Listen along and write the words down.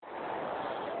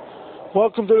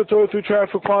Welcome to the Torah Through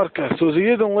Traffic podcast. There was a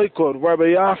Yid in Lakewood,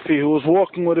 Rabbi Yafi, who was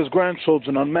walking with his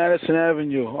grandchildren on Madison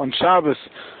Avenue on Shabbos.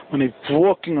 When he was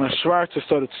walking, and a Schwarzer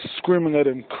started screaming at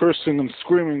him, cursing and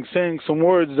screaming, saying some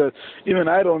words that even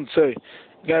I don't say.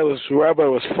 The rabbi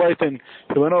was frightened.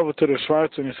 He went over to the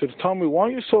Schwarzer and he said, "Tell me, why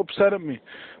are you so upset at me?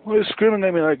 Why are you screaming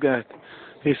at me like that?"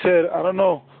 He said, "I don't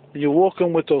know. When you're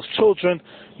walking with those children,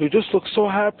 you just look so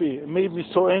happy. It made me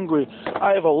so angry.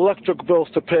 I have electric bills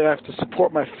to pay. I have to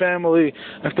support my family.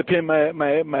 I have to pay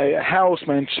my house,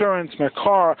 my insurance, my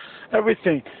car,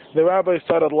 everything." The rabbi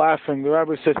started laughing. The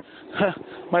rabbi said,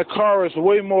 "My car is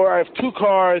way more. I have 2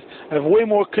 cars. I have way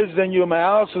more kids than you. My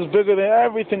house is bigger than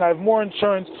everything. I have more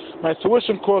insurance. My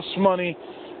tuition costs money.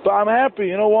 But I'm happy.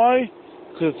 You know why?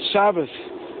 Because it's Shabbos.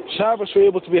 Shabbos we're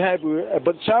able to be happy,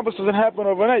 but Shabbos doesn't happen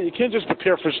overnight. You can't just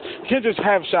prepare for. You can't just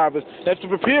have Shabbos. You have to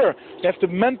prepare. You have to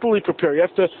mentally prepare. You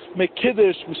have to make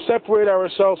kiddush. We separate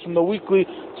ourselves from the weekly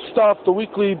stuff, the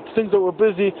weekly things that we're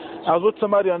busy. I was with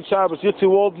somebody on Shabbos, Yitzi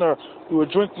Waldner. We were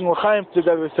drinking l'chaim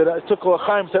together. I took a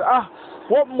l'chaim. Said,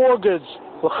 what mortgage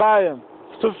l'chaim?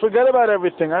 So forget about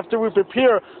everything. After we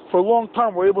prepare for a long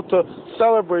time, we're able to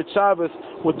celebrate Shabbos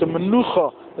with the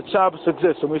menucha that Shabbos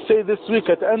exists. And we say this week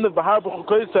at the end of Bahar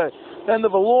B'chukoisai, the end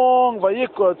of a long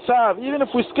Vayikra Tzav, even if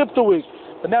we skipped a week,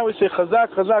 but now we say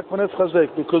Chazak, Chazak, V'nez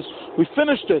Chazek, because we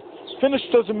finished it.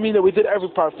 Finished doesn't mean that we did every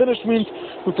part. Finished means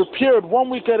we prepared 1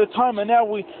 week at a time, and now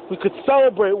we could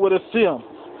celebrate with a siyam.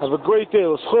 Have a great day.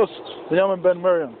 L'schus, Yom Ben Miriam.